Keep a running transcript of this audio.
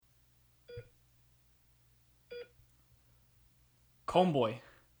Comeboy,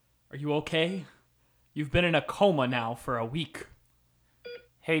 are you okay? You've been in a coma now for a week.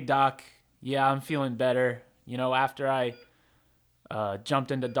 Hey, Doc. Yeah, I'm feeling better. After I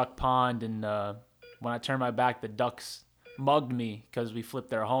jumped into Duck Pond and when I turned my back, the ducks mugged me because we flipped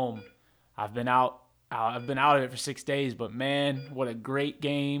their home. I've been out of it for 6 days, but man, what a great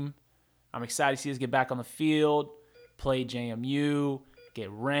game. I'm excited to see us get back on the field, play JMU,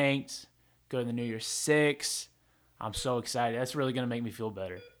 get ranked, go to the New Year's Six. I'm so excited. That's really going to make me feel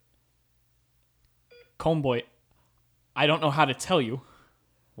better. Comeboy, I don't know how to tell you.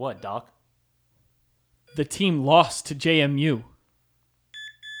 What, Doc? The team lost to JMU.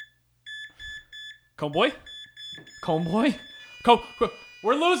 Comeboy? Comeboy?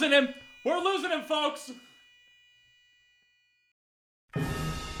 We're losing him! We're losing him, folks!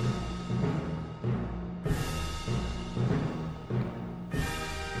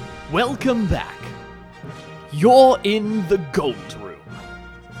 Welcome back. You're in the Gold Room.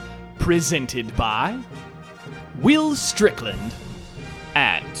 Presented by Will Strickland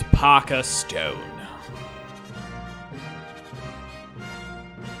and Parker Stone.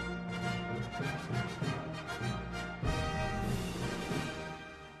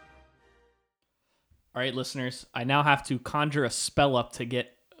 All right, listeners, I now have to conjure a spell up to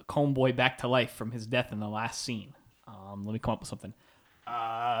get Comeboy back to life from his death in the last scene. Let me come up with something.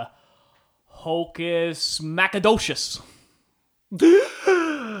 Hocus Macadocious.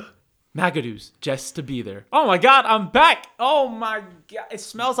 McAdoo's just to be there. Oh my God, I'm back. Oh my God, it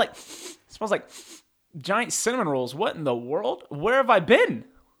smells like giant cinnamon rolls. What in the world? Where have I been?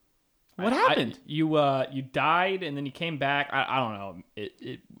 What happened? You died and then you came back. I don't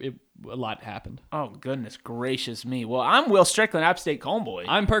know. A lot happened. Oh goodness gracious me. Well, I'm Will Strickland, Upstate Comeboy.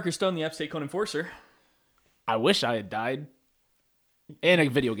 I'm Parker Stone, the Upstate Cone Enforcer. I wish I had died in a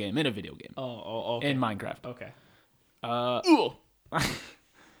video game. Oh, okay. In Minecraft. Okay.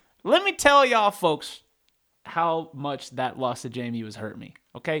 Let me tell y'all, folks, how much that loss to JMU has hurt me,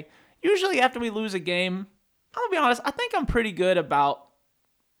 okay? Usually after we lose a game, I'll be honest, I think I'm pretty good about,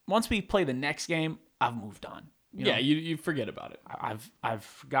 once we play the next game, I've moved on. You forget about it. I've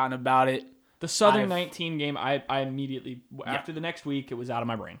forgotten about it. The Southern 19 game, I immediately, after the next week, it was out of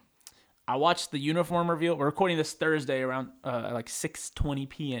my brain. I watched the uniform reveal. We're recording this Thursday around like 6:20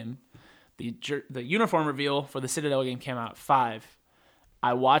 p.m. The uniform reveal for the Citadel game came out at 5.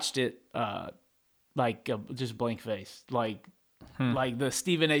 I watched it just blank face, like the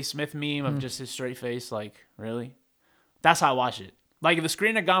Stephen A. Smith meme of just his straight face. Like, really? That's how I watch it. Like, if the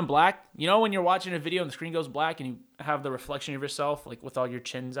screen had gone black, when you're watching a video and the screen goes black and you have the reflection of yourself, like with all your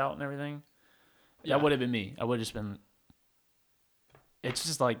chins out and everything, that would have been me. I would have just been. It's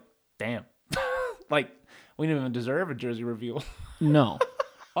just like, damn, like we didn't even deserve a jersey reveal. No.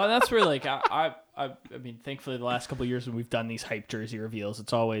 Oh, that's where I mean, thankfully the last couple of years when we've done these hype jersey reveals,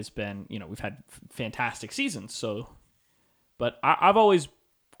 it's always been, we've had fantastic seasons. So, but I've always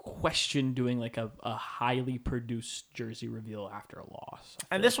questioned doing like a highly produced jersey reveal after a loss.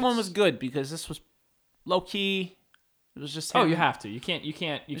 And this one was good because this was low key. It was just him. You have to. You can't.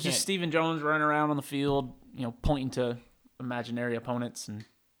 It's just Stephen Jones running around on the field, pointing to imaginary opponents and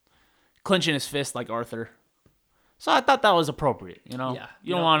clenching his fist like Arthur. So I thought that was appropriate, Yeah.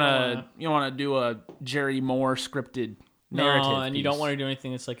 You don't want to do a Jerry Moore scripted narrative. No, and piece. you don't want to do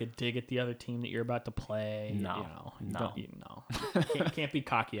anything that's like a dig at the other team that you're about to play. No. Can't be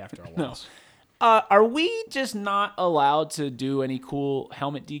cocky after a loss. Are we just not allowed to do any cool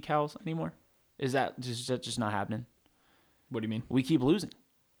helmet decals anymore? Is that just not happening? What do you mean? We keep losing.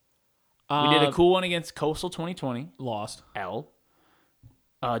 We did a cool one against Coastal 2020. Lost. L.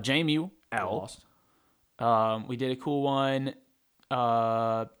 JMU. L. Lost. We did a cool one.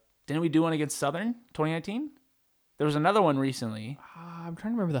 Didn't we do one against Southern 2019? There was another one recently. I'm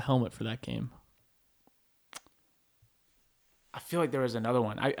trying to remember the helmet for that game. I feel like there was another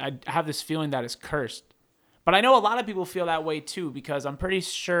one. I have this feeling that it's cursed. But I know a lot of people feel that way too because I'm pretty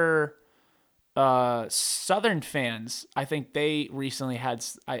sure Southern fans, I think they recently had,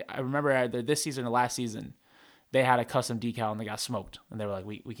 I remember either this season or last season, they had a custom decal and they got smoked. And they were like,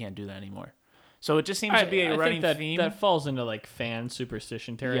 we can't do that anymore. So it just seems to be a running theme. That falls into like fan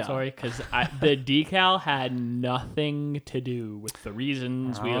superstition territory because the decal had nothing to do with the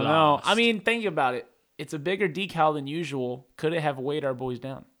reasons we lost. I mean, think about it. It's a bigger decal than usual. Could it have weighed our boys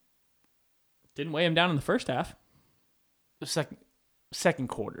down? Didn't weigh them down in the first half. The second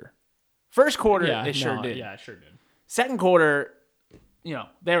quarter. First quarter, it sure did. Yeah, it sure did. Second quarter,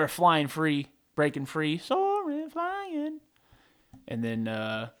 they were flying free, breaking free, soaring, flying. And then,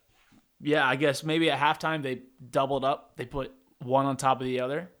 I guess maybe at halftime they doubled up. They put one on top of the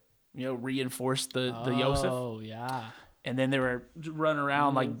other, reinforced the Yosef. Oh, yeah. and then they were running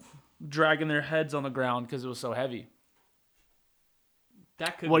around like dragging their heads on the ground because it was so heavy.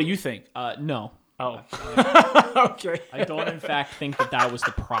 That could. What do you think? No. Oh, okay. I don't, in fact, think that was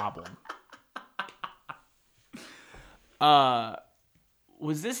the problem.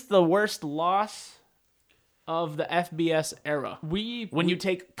 Was this the worst loss of the FBS era? When you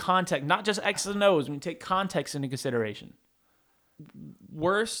take context, not just X's and O's, when you take context into consideration.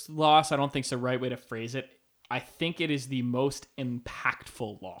 Worst loss, I don't think is the right way to phrase it. I think it is the most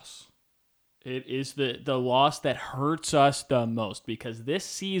impactful loss. It is the loss that hurts us the most because this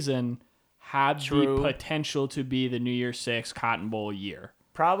season had the potential to be the New Year's Six Cotton Bowl year.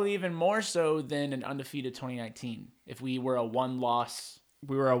 Probably even more so than an undefeated 2019 if we were a one-loss.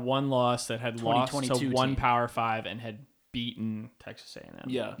 We were a one-loss that had lost to one team. Power 5 and had beaten Texas A&M.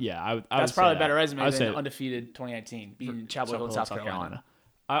 Yeah. Yeah, that's probably a better resume than undefeated 2019, beating Chapel Hill and South Carolina.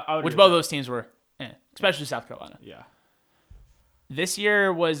 Which both of those teams were, especially South Carolina. Yeah. This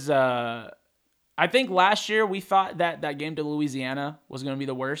year was, I think last year we thought that game to Louisiana was going to be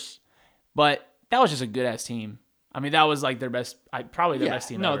the worst, but that was just a good-ass team. I mean, that was like their best, probably their best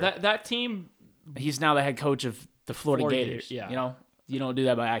team ever. That team... He's now the head coach of the Florida Gators. Yeah. You know, you don't do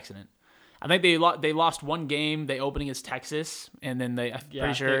that by accident. I think they lost one game. They opened against Texas, and then I'm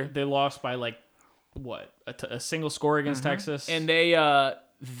pretty sure they lost by like what a single score against Texas, and they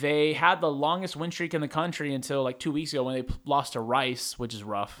had the longest win streak in the country until like 2 weeks ago when they lost to Rice, which is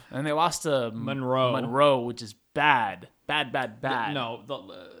rough, and they lost to Monroe, which is bad. No,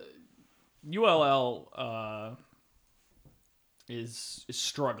 the ULL is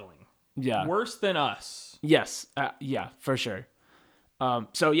struggling. Yeah, worse than us. Yes, yeah, for sure.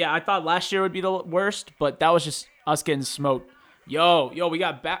 So yeah, I thought last year would be the worst, but that was just us getting smoked. Yo, we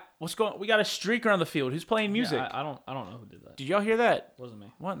got back. What's going? We got a streaker on the field. Who's playing music? Yeah, I don't know who did that. Did y'all hear that? Wasn't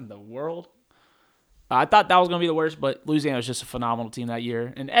me. What in the world? I thought that was gonna be the worst, but Louisiana was just a phenomenal team that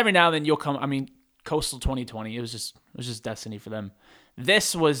year. And every now and then you'll come. I mean, Coastal 2020. It was just destiny for them.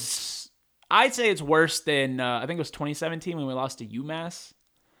 This was, I'd say, it's worse than I think it was 2017 when we lost to UMass.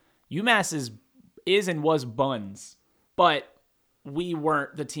 UMass is and was buns, but we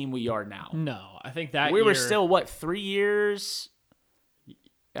weren't the team we are now. No, I think that we were still, 3 years?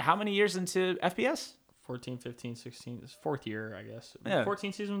 How many years into FBS? 14, 15, 16. It's fourth year, I guess. Yeah.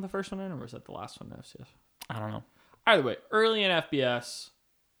 14 season was the first one in, or was that the last one in FCS? I don't know. Either way, early in FBS,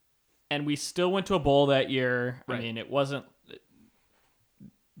 and we still went to a bowl that year. Right. I mean, it wasn't...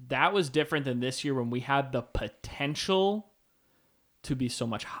 That was different than this year when we had the potential to be so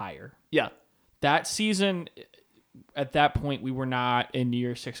much higher. Yeah. That season, at that point, we were not in New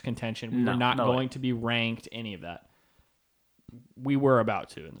Year's Six contention. We were not going to be ranked, any of that. We were about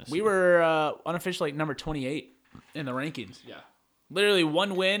to in this. We were unofficially number 28 in the rankings. Yeah. Literally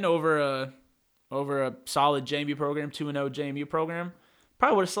one win over a solid JMU program, 2-0 JMU program.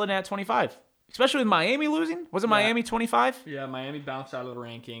 Probably would have slid in at 25. Especially with Miami losing. Was it Miami 25? Yeah, Miami bounced out of the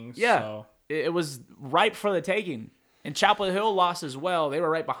rankings. Yeah. So. It was ripe for the taking. And Chapel Hill lost as well. They were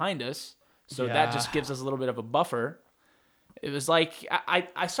right behind us. So that just gives us a little bit of a buffer. It was like,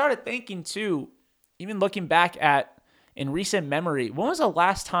 I started thinking too, even looking back at, in recent memory, when was the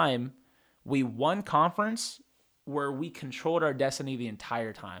last time we won conference where we controlled our destiny the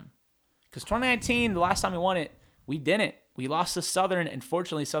entire time? Because 2019, the last time we won it, we didn't. We lost to Southern, and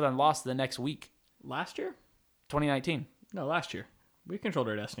fortunately Southern lost the next week. Last year? 2019. No, last year. We controlled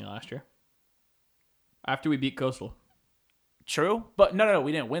our destiny last year. After we beat Coastal. True, but no,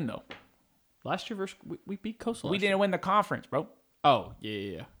 we didn't win though. Last year we beat Coastal. We didn't win the conference, bro. Oh,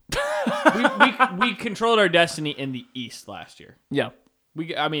 yeah. we controlled our destiny in the East last year. Yeah. We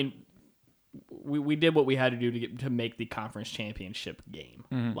did what we had to do to make the conference championship game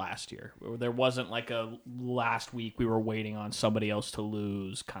last year. There wasn't like a last week we were waiting on somebody else to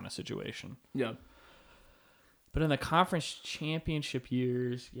lose kind of situation. Yeah. But in the conference championship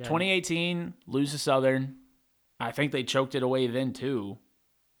years, 2018, lose to Southern. I think they choked it away then too.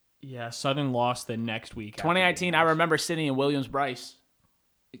 Yeah, Southern lost the next week. 2019, I remember sitting in Williams-Brice,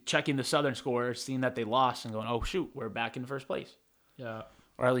 checking the Southern score, seeing that they lost, and going, "Oh shoot, we're back in first place." Yeah,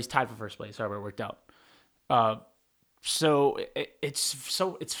 or at least tied for first place, however it worked out. So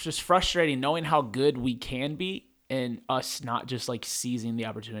it's just frustrating knowing how good we can be and us not just like seizing the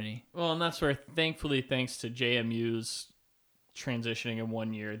opportunity. Well, and that's where, thankfully, thanks to JMU's transitioning in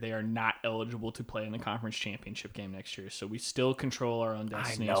 1 year, they are not eligible to play in the conference championship game next year. So we still control our own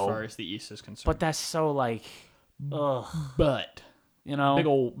destiny as far as the East is concerned. But that's so like, ugh. But, you know,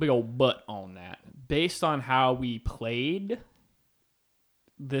 big old but on that. Based on how we played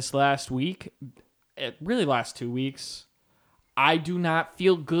this last week, really last 2 weeks, I do not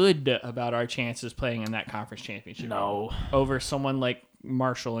feel good about our chances playing in that conference championship. No. game over someone like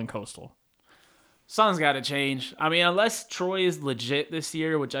Marshall and Coastal. Something's got to change. I mean, unless Troy is legit this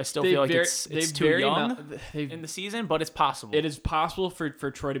year, which I still feel like it's too young in the season, but it's possible. It is possible for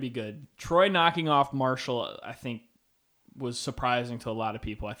Troy to be good. Troy knocking off Marshall, I think, was surprising to a lot of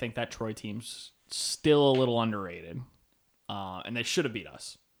people. I think that Troy team's still a little underrated, and they should have beat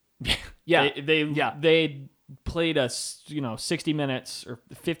us. Yeah. They played us, 60 minutes or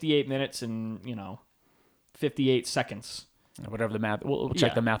 58 minutes and 58 seconds. Whatever the math, we'll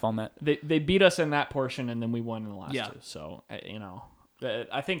check the math on that. They beat us in that portion, and then we won in the last two. So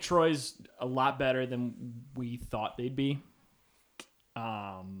I think Troy's a lot better than we thought they'd be.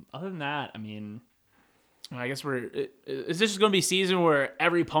 Other than that, I mean, I guess is this going to be a season where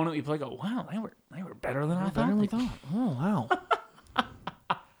every opponent we play go, wow, they were better than I thought. Oh wow.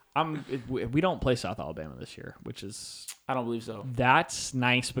 We don't play South Alabama this year, which is I don't believe so. That's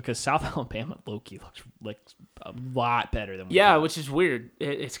nice because South Alabama low-key looks like a lot better than we thought. Which is weird.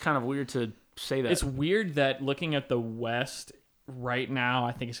 It's kind of weird to say that. It's weird that looking at the West right now,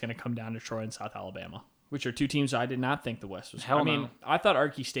 I think it's going to come down to Troy and South Alabama, which are two teams I did not think the West was. I thought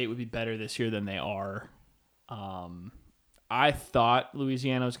Arky State would be better this year than they are. I thought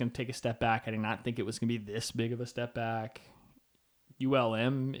Louisiana was going to take a step back. I did not think it was going to be this big of a step back.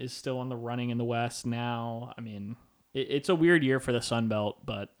 ULM is still on the running in the West now. I mean, it's a weird year for the Sun Belt,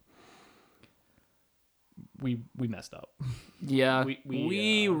 but we messed up. Yeah,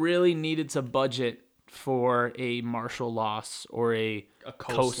 we really needed to budget for a Marshall loss or a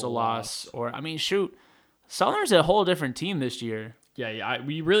Coastal loss. Or, I mean, shoot, Southern's a whole different team this year. Yeah,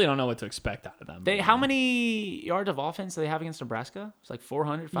 we really don't know what to expect out of them. How many yards of offense do they have against Nebraska? It's like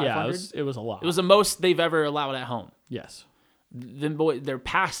 400, 500? Yeah, it was a lot. It was the most they've ever allowed at home. Yes. They're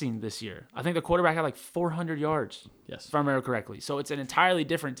passing this year. I think the quarterback had like 400 yards. Yes, if I remember correctly. So it's an entirely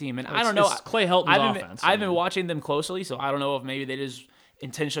different team, and I don't know. It's Clay Helton's offense. I've been watching them closely, so I don't know if maybe they just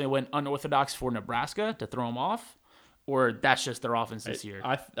intentionally went unorthodox for Nebraska to throw them off, or that's just their offense this year.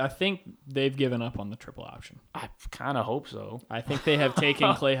 I think they've given up on the triple option. I kind of hope so. I think they have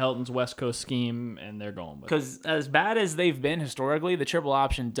taken Clay Helton's West Coast scheme and they're going with it. Because as bad as they've been historically, the triple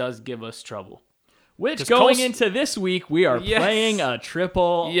option does give us trouble. Which, going into this week, we are playing a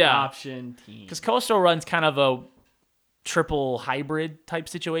triple option team. Because Coastal runs kind of a triple hybrid type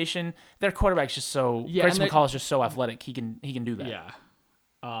situation. Their quarterback's just so... Grayson McCall is just so athletic. He can do that. Yeah.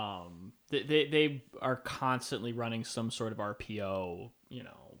 They are constantly running some sort of RPO,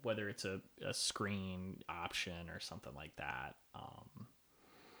 whether it's a screen option or something like that.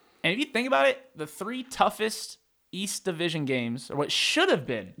 And if you think about it, the three toughest East Division games, or what should have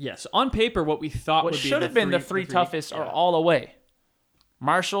been. Yes, on paper, what we thought would be should have been the three toughest are all away.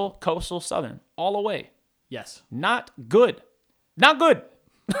 Marshall, Coastal, Southern, all away. Yes. Not good. Not good.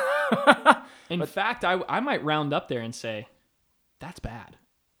 In fact, I might round up there and say, that's bad.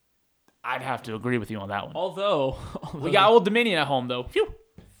 I'd have to agree with you on that one. Although we got Old Dominion at home, though. Phew.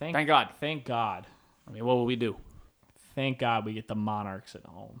 Thank God. Thank God. I mean, what will we do? Thank God we get the Monarchs at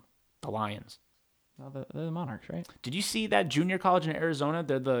home. The Lions. No, they're the Monarchs, right? Did you see that junior college in Arizona?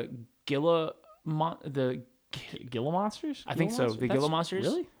 They're the Gila Monsters? I think so. The Gila Monsters.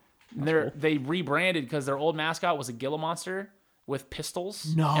 Really? They rebranded because their old mascot was a Gila Monster with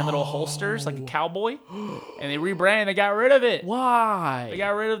pistols and little holsters like a cowboy, and they rebranded. They got rid of it. Why? They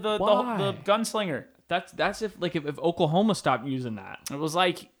got rid of the gunslinger. That's if Oklahoma stopped using that. It was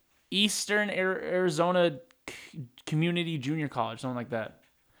like Eastern Arizona Community Junior College, something like that.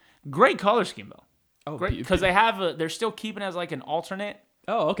 Great color scheme though. Oh, great, because they're still keeping it as like an alternate.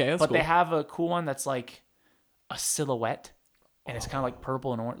 Oh, okay, that's cool. But they have a cool one that's like a silhouette, and it's kind of like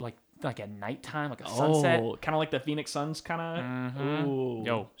purple and orange, like at nighttime, like a sunset. Oh, kind of like the Phoenix Suns, kind of. Mm-hmm.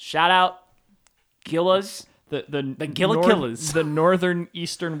 Yo, shout out Gillas. The Gila Killers. The northern,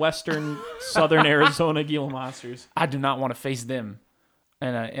 eastern, western, southern Arizona Gila Monsters. I do not want to face them in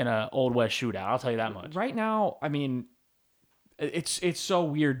a Old West shootout. I'll tell you that much. Right now, I mean, it's so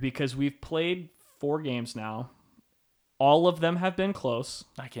weird because we've played 4 games now. All of them have been close.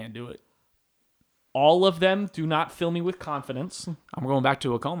 I can't do it. All of them do not fill me with confidence. I'm going back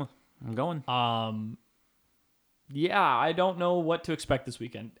to Oklahoma. I'm going. Yeah, I don't know what to expect this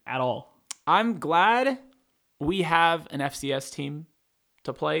weekend at all. I'm glad we have an FCS team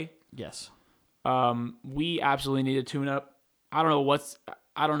to play. Yes. We absolutely need to tune up. I don't know what's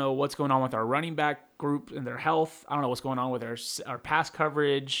going on with our running back group and their health. I don't know what's going on with our pass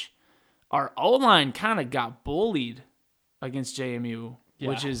coverage. Our O-line kind of got bullied against JMU,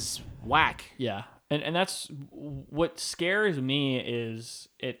 which is whack. Yeah. And that's what scares me is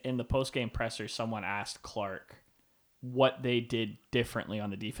in the post-game presser, someone asked Clark, what they did differently on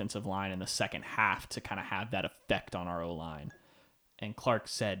the defensive line in the second half to kind of have that effect on our O-line. And Clark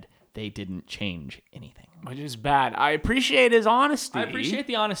said they didn't change anything. Which is bad. I appreciate his honesty. I appreciate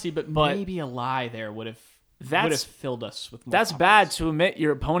the honesty, but maybe a lie there would have filled us with more That's confidence. bad to admit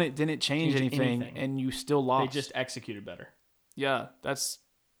your opponent didn't change anything and you still lost. They just executed better. Yeah, that's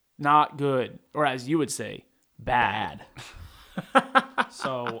not good. Or as you would say, bad.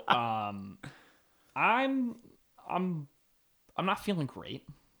 So, I'm not feeling great.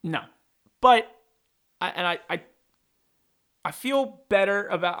 No. But I feel better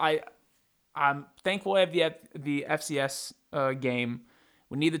about I'm thankful I have the FCS game.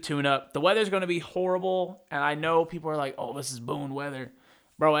 We need the tune-up. The weather's going to be horrible, and I know people are like, oh, this is Boone weather.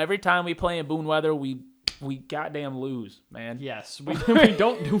 Bro, every time we play in Boone weather, we goddamn lose, man. Yes, we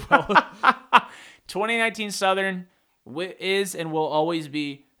don't do well. 2019 Southern is and will always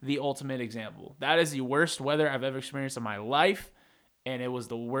be the ultimate example. That is the worst weather I've ever experienced in my life, and it was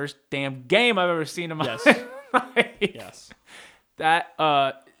the worst damn game I've ever seen in my life. Yes. That,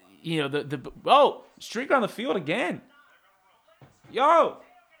 streak on the field again. Yo,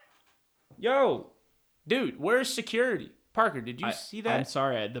 dude, where's security? Parker, did you see that? I'm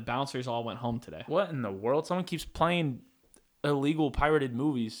sorry, the bouncers all went home today. What in the world? Someone keeps playing illegal pirated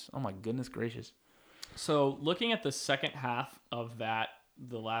movies. Oh my goodness gracious. So looking at the second half of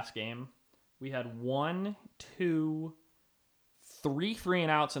the last game, we had 3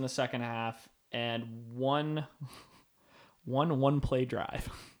 and outs in the second half, and one play drive.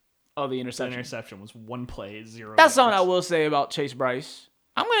 Oh, the The interception. interception was 1 play, 0 That's something I yards. will say about Chase Bryce.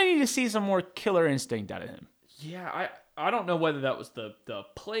 I'm going to need to see some more killer instinct out of him. Yeah, I don't know whether that was the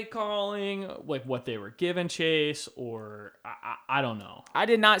play calling, like what they were giving Chase, or I don't know. I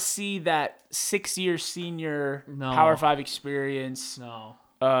did not see that 6-year senior No. Power 5 experience, No.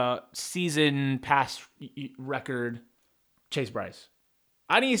 season pass record Chase Bryce.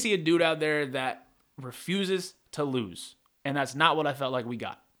 I need to see a dude out there that refuses to lose. And that's not what I felt like we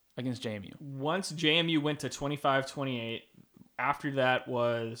got against JMU. Once JMU went to 25-28, after that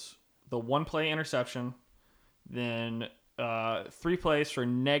was the 1 play interception, then 3 plays for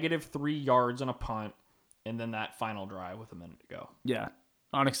 -3 yards on a punt, and then that final drive with a minute to go. Yeah,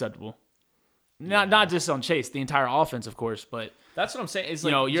 unacceptable. Not just on Chase, the entire offense, of course, but That's what I'm saying. It's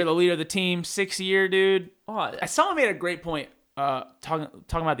you're the leader of the team, 6-year dude. Oh, Someone made a great point talking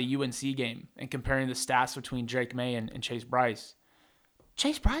about the UNC game and comparing the stats between Drake May and Chase Bryce.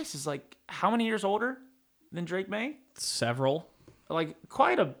 Chase Bryce is like how many years older than Drake May? several. Like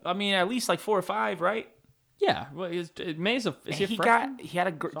at least like 4 or 5, right? Yeah, well, May's is he a And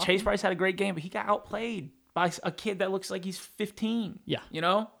freshman? Chase Bryce had a great game, but he got outplayed by a kid that looks like he's 15. Yeah. You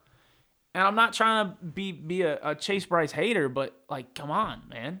know? And I'm not trying to be a Chase Bryce hater, but like, come on,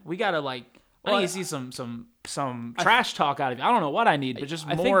 man. We gotta I need to see some trash talk out of you. I don't know what I need, but just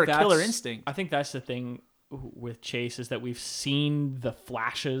I think more that's- killer instinct. I think that's the thing with Chase is that we've seen the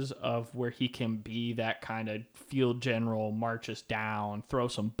flashes of where he can be that kind of field general, march us down, throw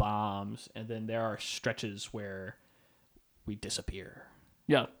some bombs, and then there are stretches where we disappear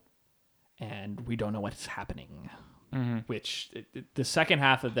Yeah. and we don't know what's happening. Mm-hmm. Which the second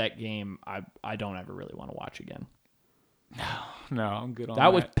half of that game, I don't ever really want to watch again. No, I'm good on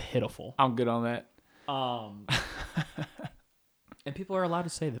That was pitiful. I'm good on that. And people are allowed to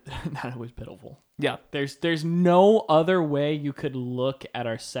say that it was pitiful. Yeah. There's no other way you could look at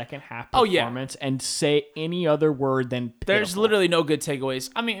our second half performance and say any other word than pitiful. There's literally no good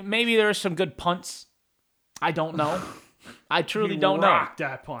takeaways. I mean, maybe there are some good punts. I don't know. I truly don't know. Rocked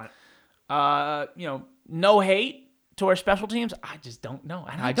that punt. No hate to our special teams. I just don't know.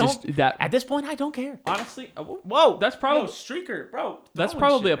 And at this point, I don't care. Honestly, Whoa, that's probably streaker, bro. that's throwing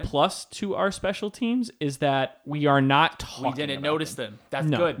probably shit, a man. plus to our special teams is that we are not talking. We didn't about notice them. them. That's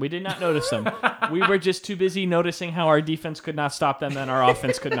No, good. we did not notice them. We were just too busy noticing how our defense could not stop them and our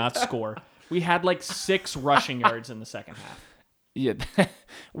offense could not score. We had like 6 rushing yards in the second half. Yeah.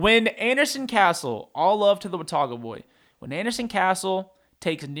 When Anderson Castle, all love to the Watauga boy, when Anderson Castle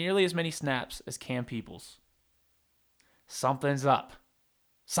takes nearly as many snaps as Cam Peoples, something's up.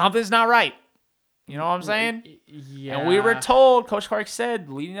 Something's not right. You know what I'm saying? Yeah. And we were told, Coach Clark said,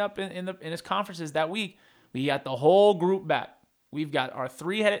 leading up in his conferences that week, we got the whole group back. We've got our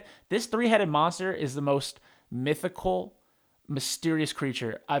this three-headed monster is the most mythical, mysterious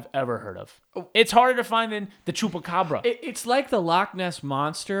creature I've ever heard of. It's harder to find than the Chupacabra. It's like the Loch Ness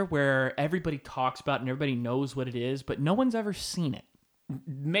Monster where everybody talks about it and everybody knows what it is, but no one's ever seen it.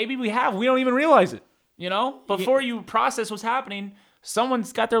 Maybe we have. We don't even realize it. You know? Before you process what's happening,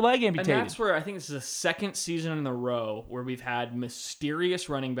 someone's got their leg And amputated. that's where I think this is the second season in a row where we've had mysterious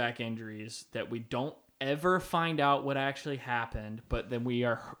running back injuries that we don't ever find out what actually happened, but then we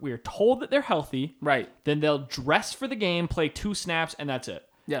are told that they're healthy. Right. Then they'll dress for the game, play 2 snaps, and that's it.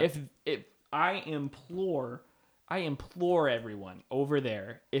 Yeah. If I implore everyone over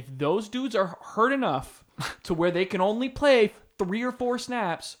there, if those dudes are hurt enough to where they can only play 3 or 4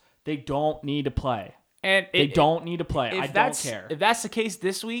 snaps, they don't need to play. And they don't need to play. I don't care. If that's the case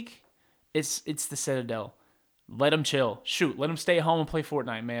this week, it's the Citadel. Let them chill. Shoot, let them stay home and play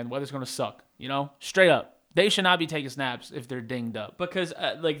Fortnite, man. Weather's going to suck, Straight up. They should not be taking snaps if they're dinged up. Because,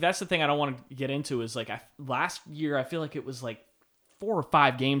 that's the thing I don't want to get into is, last year, I feel like it was, 4 or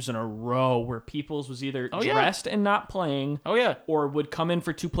 5 games in a row where Peoples was either dressed and not playing. Oh, yeah. Or would come in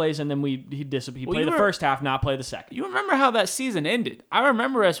for 2 plays and then he'd disappear. He'd play the first half, not play the second. You remember how that season ended. I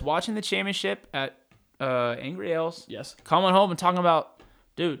remember us watching the championship at Angry Ales. Yes. Coming home and talking about,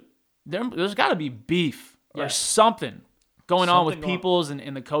 dude, there's got to be beef or something going on with Peoples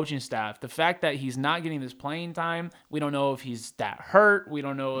and the coaching staff. The fact that he's not getting this playing time, we don't know if he's that hurt. We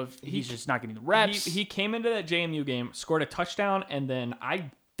don't know if he's just not getting the reps. He came into that JMU game, scored a touchdown, and then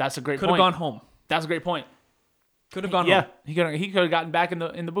That's a great could point. have gone home. That's a great point. Could have gone home. Yeah, he could have gotten back in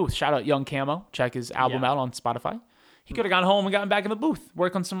the booth. Shout out Young Camo. Check his album out on Spotify. He could have gone home and gotten back in the booth,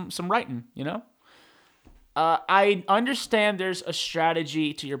 work on some writing, I understand there's a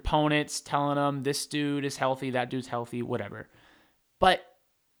strategy to your opponents telling them this dude is healthy, that dude's healthy, whatever. But,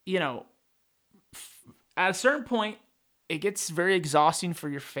 at a certain point, it gets very exhausting for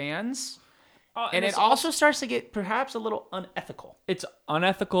your fans. And it also starts to get perhaps a little unethical. It's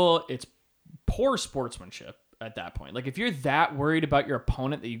unethical. It's poor sportsmanship at that point. If you're that worried about your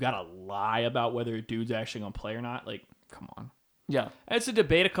opponent that you got to lie about whether a dude's actually going to play or not, come on. Yeah. It's a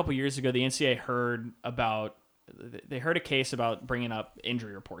debate a couple years ago. The NCAA heard a case about bringing up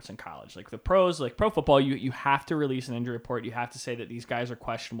injury reports in college. The pros, pro football, you have to release an injury report. You have to say that these guys are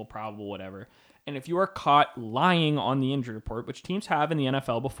questionable, probable, whatever. And if you are caught lying on the injury report, which teams have in the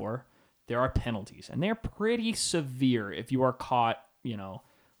NFL before, there are penalties. And they're pretty severe if you are caught,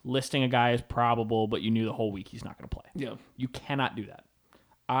 listing a guy as probable, but you knew the whole week he's not going to play. Yeah. You cannot do that.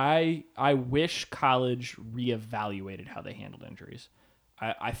 I wish college reevaluated how they handled injuries.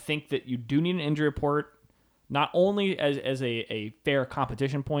 I think that you do need an injury report, not only as a fair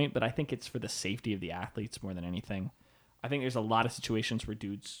competition point, but I think it's for the safety of the athletes more than anything. I think there's a lot of situations where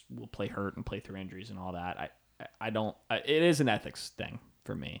dudes will play hurt and play through injuries and all that. It is an ethics thing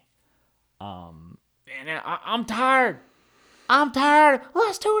for me. Man, I'm tired. I'm tired. Oh,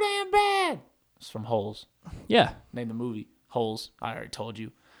 it's too damn bad. It's from Holes. Yeah. Name the movie. Holes. I already told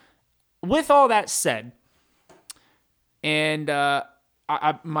you. With all that said, and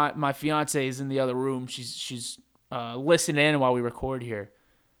my fiance is in the other room. She's listening in while we record here.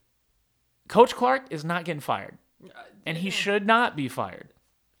 Coach Clark is not getting fired, and he should not be fired.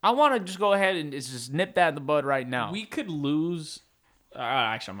 I want to just go ahead and just nip that in the bud right now. We could lose.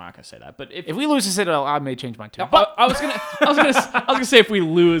 Actually, I'm not gonna say that. But if we lose the Citadel, I may change my tune. But I was gonna say if we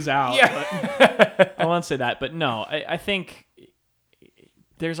lose out. Yeah. But I won't say that. But no, I think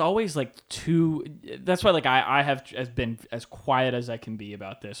there's always 2. That's why I have been as quiet as I can be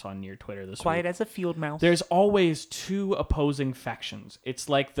about this on your Twitter this week. Quiet as a field mouse. There's always 2 opposing factions. It's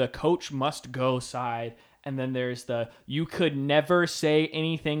the coach must go side. And then there's you could never say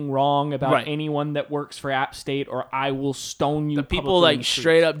anything wrong about anyone that works for App State, or I will stone you. The people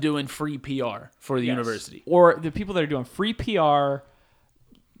straight up doing free PR for the university. Or the people that are doing free PR,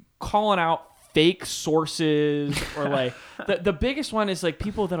 calling out fake sources, or the biggest one is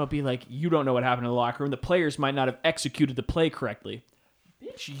people that'll be you don't know what happened in the locker room. The players might not have executed the play correctly.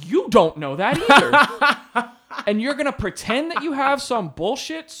 Bitch, you don't know that either. And you're going to pretend that you have some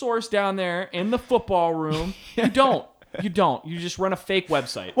bullshit source down there in the football room. You don't. You just run a fake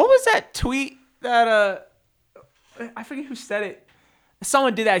website. What was that tweet that, I forget who said it.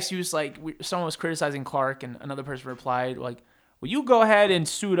 Someone did actually use, someone was criticizing Clark, and another person replied, well, you go ahead and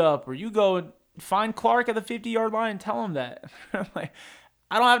suit up, or you go find Clark at the 50-yard line and tell him that. I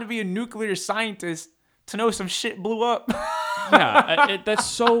don't have to be a nuclear scientist to know some shit blew up. Yeah, that's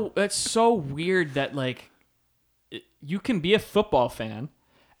so weird that, you can be a football fan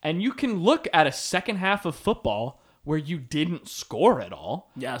and you can look at a second half of football where you didn't score at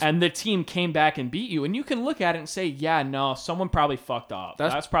all. Yes. And the team came back and beat you. And you can look at it and say, yeah, no, someone probably fucked up.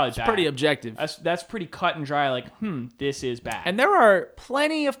 That's probably bad. Pretty objective. That's pretty cut and dry. This is bad. And there are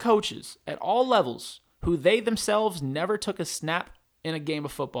plenty of coaches at all levels who they themselves never took a snap in a game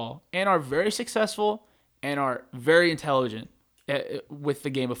of football and are very successful and are very intelligent with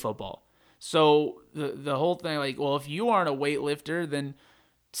the game of football. So the whole thing, if you aren't a weightlifter, then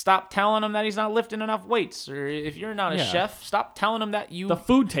stop telling him that he's not lifting enough weights. Or if you're not a Yeah. chef, stop telling him that The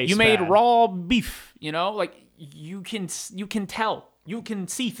food tastes you made bad. raw beef. Like you can tell. You can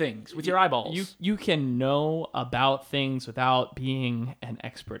see things with your eyeballs. You can know about things without being an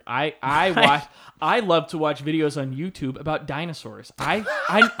expert. I love to watch videos on YouTube about dinosaurs. I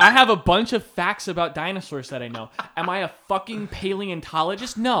have a bunch of facts about dinosaurs that I know. Am I a fucking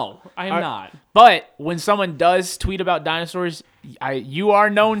paleontologist? No, I am not. But when someone does tweet about dinosaurs, you are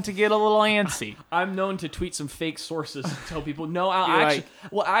known to get a little antsy. I'm known to tweet some fake sources and tell people, no,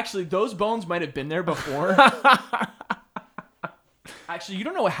 You're actually, those bones might have been there before. Actually, you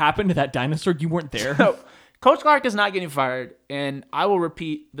don't know what happened to that dinosaur. You weren't there. So, Coach Clark is not getting fired, and I will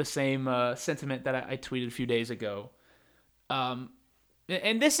repeat the same sentiment that I tweeted a few days ago. And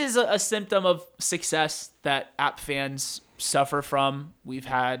this is a symptom of success that App fans suffer from. We've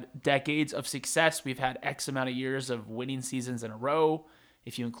had decades of success. We've had X amount of years of winning seasons in a row,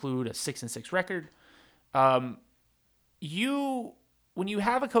 if you include a 6-6 record. When you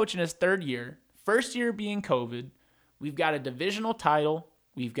have a coach in his third year, first year being COVID, we've got a divisional title.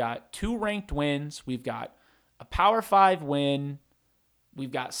 We've got 2 ranked wins. We've got a Power 5 win.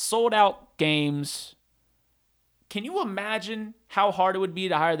 We've got sold out games. Can you imagine how hard it would be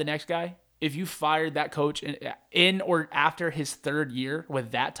to hire the next guy if you fired that coach in or after his third year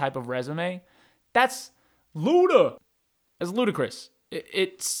with that type of resume? That's ludicrous.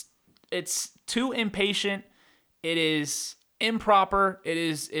 It's too impatient. It is improper. It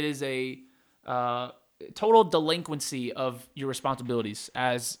is a total delinquency of your responsibilities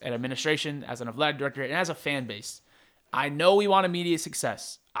as an administration, as an athletic director, and as a fan base. I know we want immediate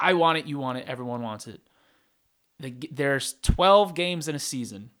success. I want it. You want it. Everyone wants it. There's 12 games in a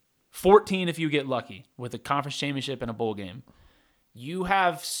season, 14 if you get lucky, with a conference championship and a bowl game. You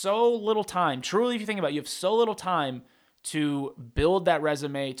have so little time. Truly, if you think about it, you have so little time to build that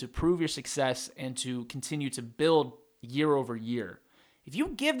resume, to prove your success, and to continue to build year over year. If you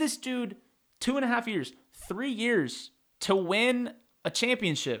give this dude 2.5 years, 3 years to win a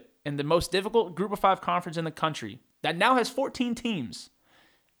championship in the most difficult Group of 5 conference in the country that now has 14 teams,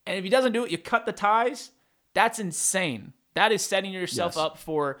 and if he doesn't do it, you cut the ties, that's insane. That is setting yourself up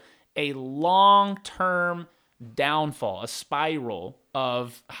for a long-term downfall, a spiral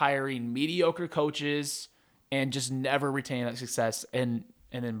of hiring mediocre coaches and just never retaining that success, and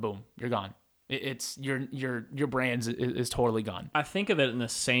then boom, you're gone. It's your brand is totally gone. I think of it in the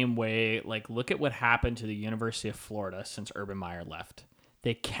same way. Like, look at what happened to the University of Florida since Urban Meyer left.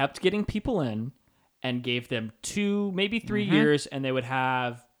 They kept getting people in and gave them 2, maybe 3 years, and they would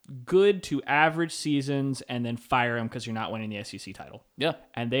have good to average seasons and then fire them because you're not winning the SEC title. Yeah.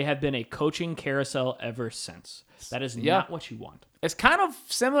 And they have been a coaching carousel ever since. That is not what you want. It's kind of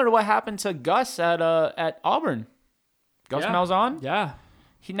similar to what happened to Gus at Auburn. Gus Malzahn. Yeah.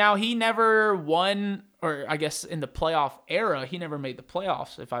 He never won, or I guess in the playoff era, he never made the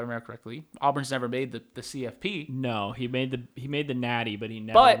playoffs, if I remember correctly. Auburn's never made the CFP. No, he made the Natty, but he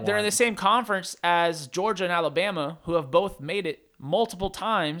never But they're won. in the same conference as Georgia and Alabama, who have both made it multiple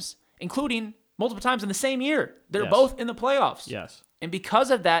times, including multiple times in the same year. They're both in the playoffs. Yes. And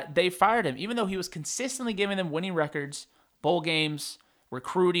because of that, they fired him, even though he was consistently giving them winning records, bowl games,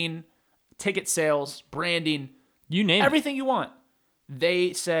 recruiting, ticket sales, branding, You name everything you want.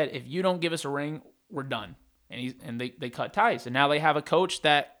 They said, if you don't give us a ring, we're done. And they cut ties. And now they have a coach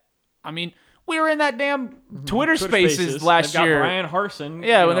that, I mean, we were in that damn Twitter Spaces last They've got year. Brian Harsin,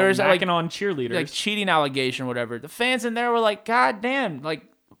 Yeah, when there was macking on cheerleaders. like cheating allegation, whatever. The fans in there were like, God damn, like,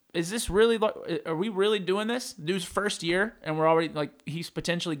 is this really, are we really doing this? Dude's first year, and we're already, like, he's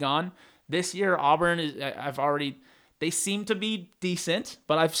potentially gone. This year, Auburn they seem to be decent,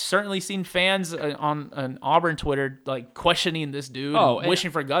 but I've certainly seen fans on Auburn Twitter, like, questioning this dude,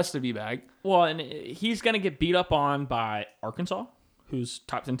 wishing for Gus to be back. Well, and he's going to get beat up on by Arkansas, who's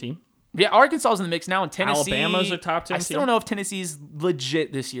top 10 team. Yeah, Arkansas's in the mix now, and Tennessee. Alabama's a top 10 I still team. don't know if Tennessee's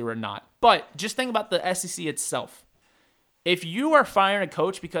legit this year or not. But just think about the SEC itself. If you are firing a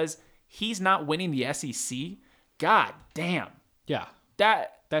coach because he's not winning the SEC, god damn. Yeah.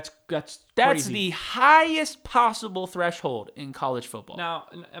 That's crazy. the highest possible threshold in college football. Now,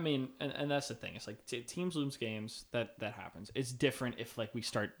 I mean, and that's the thing. It's like teams lose games. That happens. It's different if, like, we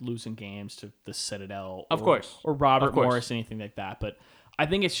start losing games to the Citadel, Of course. or Robert Of course. Morris, anything like that. But I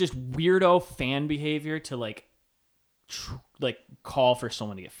think it's just weirdo fan behavior to like call for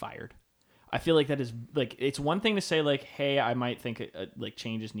someone to get fired. I feel like that is, like, it's one thing to say, like, hey, I might think like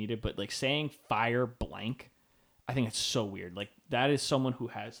change is needed, but, like, saying fire blank, I think it's so weird. Like, that is someone who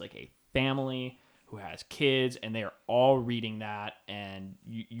has, like, a family, who has kids, and they are all reading that, and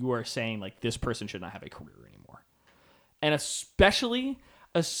you are saying, like, this person should not have a career anymore. And especially,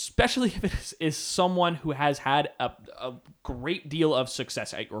 especially if it is someone who has had a great deal of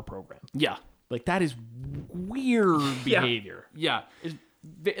success at your program. Yeah. Like, that is weird behavior. Yeah.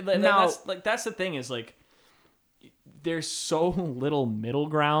 That's the thing is, like, there's so little middle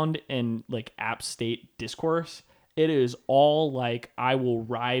ground in, like, App State discourse. It is all like, I will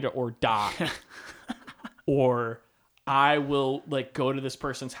ride or die. Or I will, like, go to this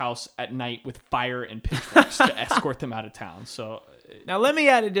person's house at night with fire and pitchforks to escort them out of town. So now let me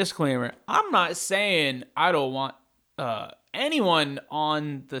add a disclaimer. I'm not saying I don't want anyone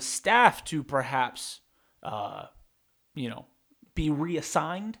on the staff to perhaps, be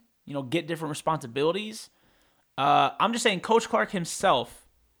reassigned, get different responsibilities. I'm just saying Coach Clark himself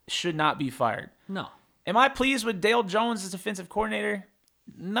should not be fired. no. Am I pleased with Dale Jones as defensive coordinator?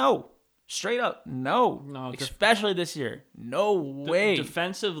 No. Straight up, no. Especially this year. No way.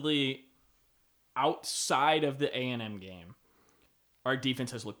 Defensively, outside of the A&M game, our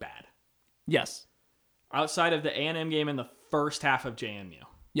defense has looked bad. Yes. Outside of the A&M game in the first half of JMU.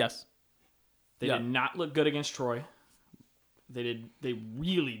 Yes. They did not look good against Troy. They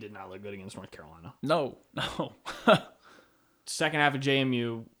really did not look good against North Carolina. No. Second half of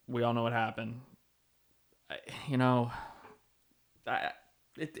JMU, we all know what happened. It's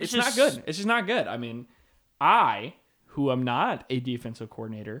not good. It's just not good. I mean, I, who am not a defensive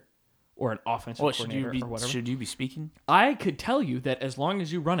coordinator or an offensive coordinator or whatever. Should you be speaking? I could tell you that as long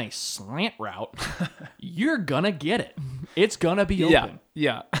as you run a slant route, you're going to get it. It's going to be open.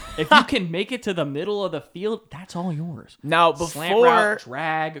 Yeah. If you can make it to the middle of the field, that's all yours. Now, Slant route,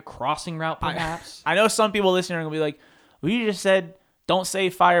 drag, crossing route, perhaps. I know some people listening are going to be like, well, you just said don't say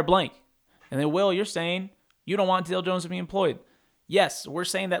fire blank. And then, Will, you're saying you don't want Dale Jones to be employed. Yes, we're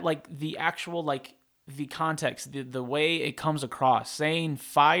saying that, like, the actual, like, the context, the way it comes across, saying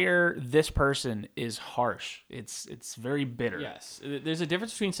fire this person is harsh. It's very bitter. Yes. There's a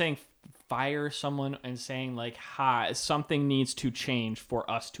difference between saying fire someone and saying, like, hi, something needs to change for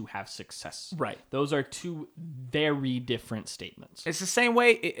us to have success. Right. Those are two very different statements. It's the same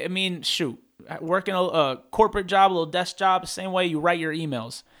way, I mean, shoot, working a corporate job, a little desk job, same way you write your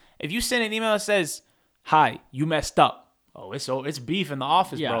emails. If you send an email that says, hi, you messed up. Oh, it's beef in the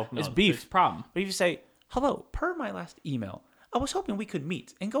office, bro. It's beef. It's a problem. But if you say, hello, per my last email, I was hoping we could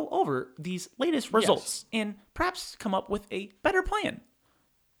meet and go over these latest results and perhaps come up with a better plan,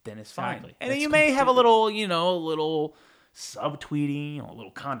 then it's fine. Exactly. And then you may have a little subtweeting, a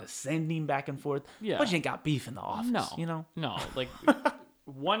little condescending back and forth. Yeah. But you ain't got beef in the office, No, like,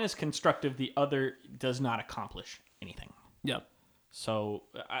 one is constructive, the other does not accomplish anything. Yep. So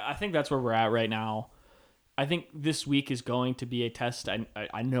I think that's where we're at right now. I think this week is going to be a test.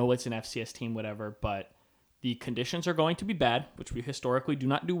 I know it's an FCS team, whatever, but the conditions are going to be bad, which we historically do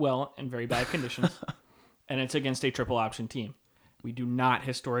not do well in very bad conditions. And it's against a triple option team. We do not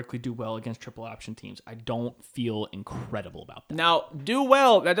historically do well against triple option teams. I don't feel incredible about that. Now, do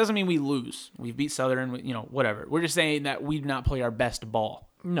well, that doesn't mean we lose. We beat Southern, whatever. We're just saying that we do not play our best ball.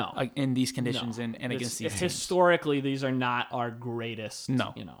 No. In these conditions and against these teams. Historically, these are not our greatest.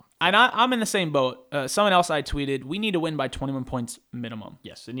 No. And I'm in the same boat. Someone else I tweeted, we need to win by 21 points minimum.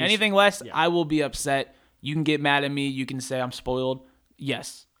 Yes. Anything less, I will be upset. You can get mad at me. You can say I'm spoiled.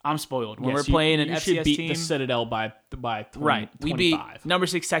 Yes, I'm spoiled. When we're playing an FCS should beat team. the Citadel by 20, right. We 25. beat number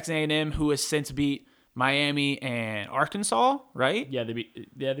 6 Texas A&M, who has since beat Miami and Arkansas, right? Yeah,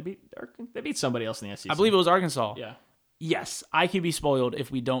 they beat somebody else in the SEC. I believe it was Arkansas. Yeah. Yes, I could be spoiled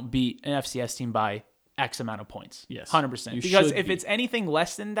if we don't beat an FCS team by X amount of points. Yes. 100%. Because if it's anything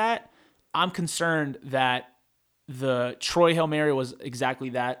less than that, I'm concerned that the Troy Hail Mary was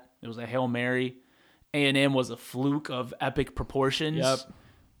exactly that. It was a Hail Mary. A&M was a fluke of epic proportions. Yep.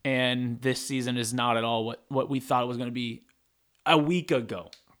 And this season is not at all what we thought it was going to be a week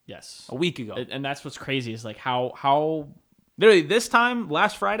ago. Yes. A week ago. And that's what's crazy is, like, how literally this time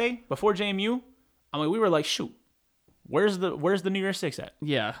last Friday before JMU, we were like, shoot. Where's the New Year's Six at?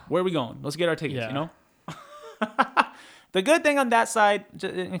 Yeah. Where are we going? Let's get our tickets, The good thing on that side,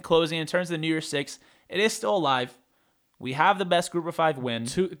 in closing, in terms of the New Year's Six, it is still alive. We have the best Group of 5 win.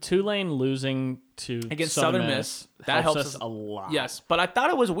 Tulane losing against Southern Miss. That helps us a lot. Yes, but I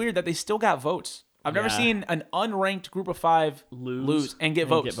thought it was weird that they still got votes. I've never seen an unranked Group of 5 lose and get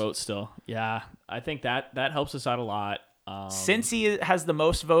votes. Get votes still. Yeah, I think that helps us out a lot. Cincy has the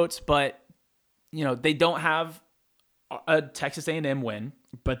most votes, but they don't have a Texas A&M win,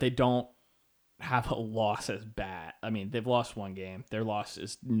 but they don't have a loss as bad. I mean, they've lost one game. Their loss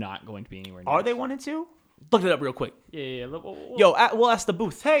is not going to be anywhere near. Are they 1-2? Look it up real quick. Yeah. Yo, we'll ask the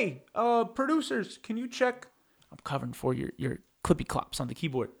booth. Hey, producers, can you check? I'm covering for your clippy clops on the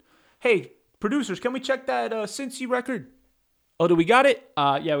keyboard. Hey, producers, can we check that Cincy record? Oh, do we got it?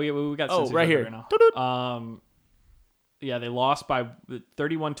 Yeah, we got. Oh, Cincy right here. right now. Yeah, they lost by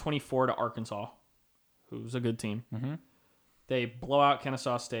 31-24 to Arkansas, who's a good team. Mm-hmm. They blow out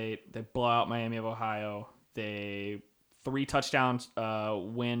Kennesaw State. They blow out Miami of Ohio. They 3 touchdowns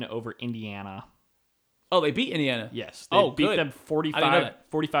win over Indiana. Oh, they beat Indiana. Yes, they beat good. them I didn't know that.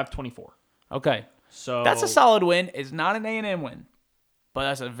 45-24. Okay, So that's a solid win. It's not an A&M win, but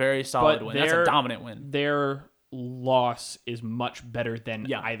that's a very solid win. That's a dominant win. Their loss is much better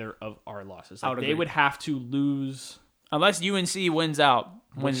than either of our losses. Like, they would have to lose unless UNC wins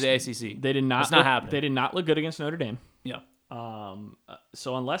the ACC. They did not. It's not happening. They did not look good against Notre Dame. Yeah.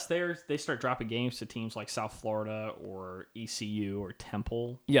 So unless they start dropping games to teams like South Florida or ECU or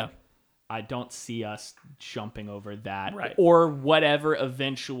Temple, Yeah. I don't see us jumping over that Right. or whatever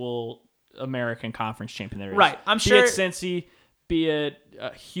eventual American Conference champion there is. Right. I'm be sure. it Cincy, be it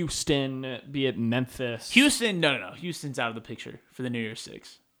Houston, be it Memphis. Houston, no. Houston's out of the picture for the New Year's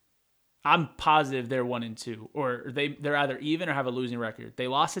Six. I'm positive they're 1-2, or they're either even or have a losing record. They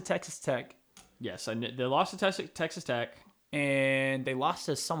lost to Texas Tech, Yes, they lost to Texas Tech. and they lost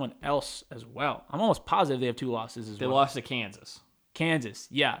to someone else as well. I'm almost positive they have 2 losses as They well. lost to Kansas. Kansas,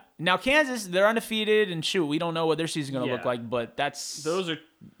 yeah. Now Kansas, they're undefeated, and shoot, we don't know what their season's going to look Yeah. like, but that's Those are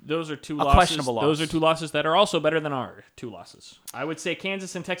 2 A losses. questionable loss. Those are 2 losses that are also better than our 2 losses. I would say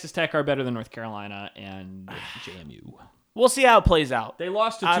Kansas and Texas Tech are better than North Carolina and JMU. we'll see how it plays out. They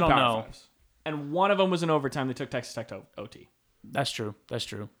lost to 2 I don't Power know. 5s. And one of them was in overtime. They took Texas Tech to OT. That's true.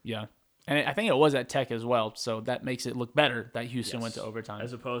 Yeah. And I think it was at Tech as well, so that makes it look better that Houston went to overtime.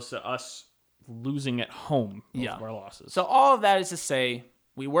 As opposed to us losing at home both Yeah. of our losses. So all of that is to say,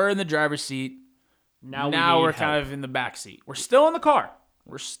 we were in the driver's seat. Now We're kind of in the back seat. We're still in the car.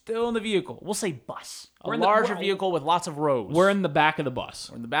 We're still in the vehicle. We'll say bus. We're A in the- larger we're- vehicle with lots of rows. We're in the back of the bus.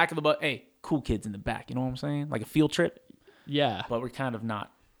 We're in the back of the bus. Hey, cool kids in the back. You know what I'm saying? Like a field trip, Yeah. but we're kind of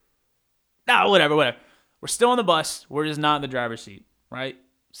not. No, whatever. We're still in the bus. We're just not in the driver's seat, right?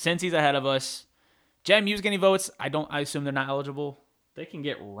 Cincy's ahead of us. JMU's getting votes. I assume they're not eligible. They can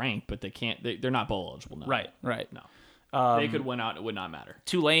get ranked, but they can't. They're not bowl eligible now. Right. No. They could win out. It would not matter.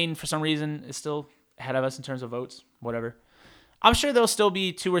 Tulane, for some reason, is still ahead of us in terms of votes. Whatever. I'm sure there'll still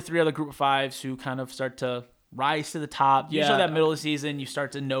be 2 or 3 other Group of 5s who kind of start to rise to the top. Usually that middle of the season, you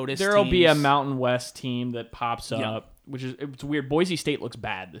start to notice There'll be a teams. Mountain West team that pops Yeah. up, which is it's weird. Boise State looks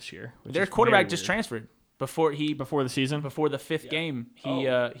bad this year. Their quarterback just transferred before before the season. the 5th game.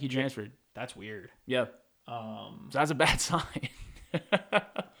 He transferred. That's weird. Yeah. So that's a bad sign.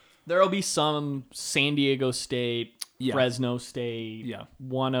 There'll be some San Diego State, Yeah. Fresno State. Yeah.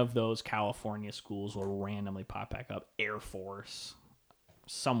 One of those California schools will randomly pop back up. Air Force,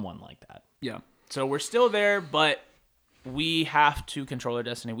 someone like that. Yeah. So we're still there, but we have to control our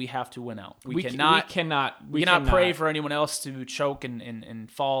destiny. We have to win out. We cannot pray for anyone else to choke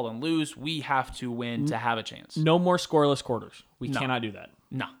and fall and lose. We have to win to have a chance. No more scoreless quarters. We cannot do that.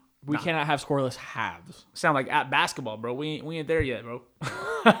 No. We cannot have scoreless halves. Sound like at basketball, bro. We ain't there yet, bro.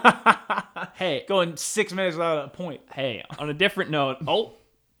 Hey, Going 6 minutes without a point. hey. On a different note,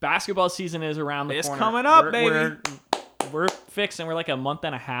 basketball season is around the It's corner. coming up, baby. We're fixing. We're like a month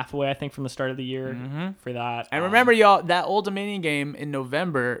and a half away, I think, from the start of the year for that. And remember, y'all, that Old Dominion game in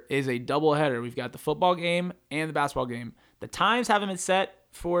November is a doubleheader. We've got the football game and the basketball game. The times haven't been set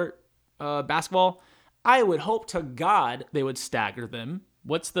for basketball. I would hope to God they would stagger them.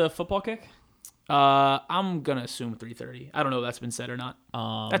 What's the football kick? I'm gonna assume 3:30. I don't know if that's been said or not.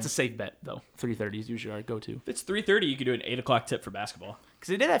 That's a safe bet though. 3:30 is usually our go-to. If it's 3:30, you could do an 8:00 tip for basketball. Because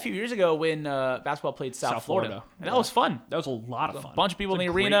they did that a few years ago when basketball played South Florida. And that was fun. That was a lot of fun. A bunch of people in It the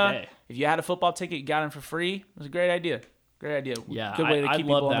was a great arena. day. If you had a football ticket, you got in for free. It was a great idea. Great idea. Yeah, Good way to keep I'd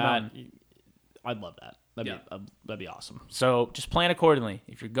people love on the that. mountain. I'd love that. That'd be awesome. So just plan accordingly.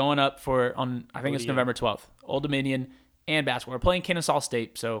 If you're going up I think it's November 12th, Old Dominion and basketball. We're playing Kennesaw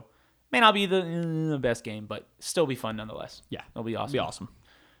State, so may not be the best game, but still be fun nonetheless. Yeah, It'll be awesome. It'd be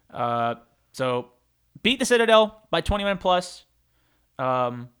awesome. So beat the Citadel by 21 plus.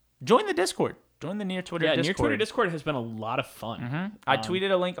 Join the Discord. Join the Near Twitter Discord. Near Twitter Discord has been a lot of fun. I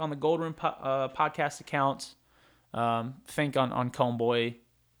tweeted a link on the Gold Room podcast account. Think on Coneboy.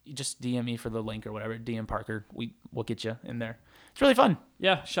 You just DM me for the link or whatever. DM Parker. We'll get you in there. It's really fun.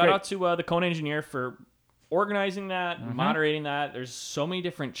 Yeah, shout Great. out to the Cone Engineer for organizing that, moderating that. There's so many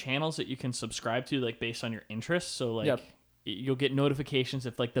different channels that you can subscribe to, like based on your interests. So like Yep. you'll get notifications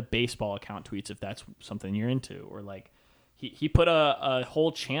if like the baseball account tweets if that's something you're into, or like he put a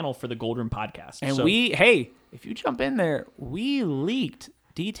whole channel for the Gold Room podcast. And so, if you jump in there, we leaked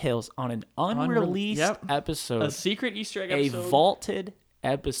details on an unreleased Yep. episode, a secret Easter egg a episode. vaulted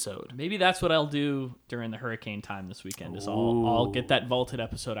episode. Maybe that's what I'll do during the hurricane time this weekend. Is I'll get that vaulted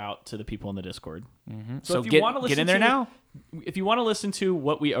episode out to the people in the Discord. Mm-hmm. So if you get, want to listen get in there now. If you want to listen to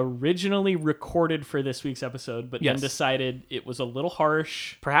what we originally recorded for this week's episode, but then decided it was a little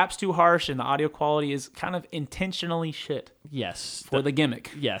harsh, perhaps too harsh, and the audio quality is kind of intentionally shit. Yes, for the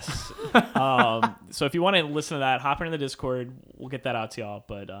gimmick. Yes. So if you want to listen to that, hop into the Discord. We'll get that out to y'all.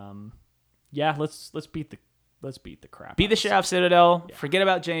 But yeah, let's beat the crap. Beat the shit out of Citadel. Yeah. Forget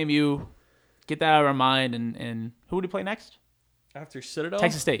about JMU. Get that out of our mind. And who would we play next? After Citadel?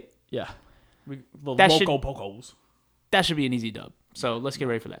 Texas State. Yeah. The Loco Pocos. That should be an easy dub. So let's get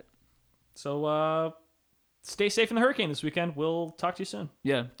ready for that. So stay safe in the hurricane this weekend. We'll talk to you soon.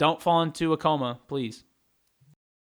 Yeah. Don't fall into a coma, please.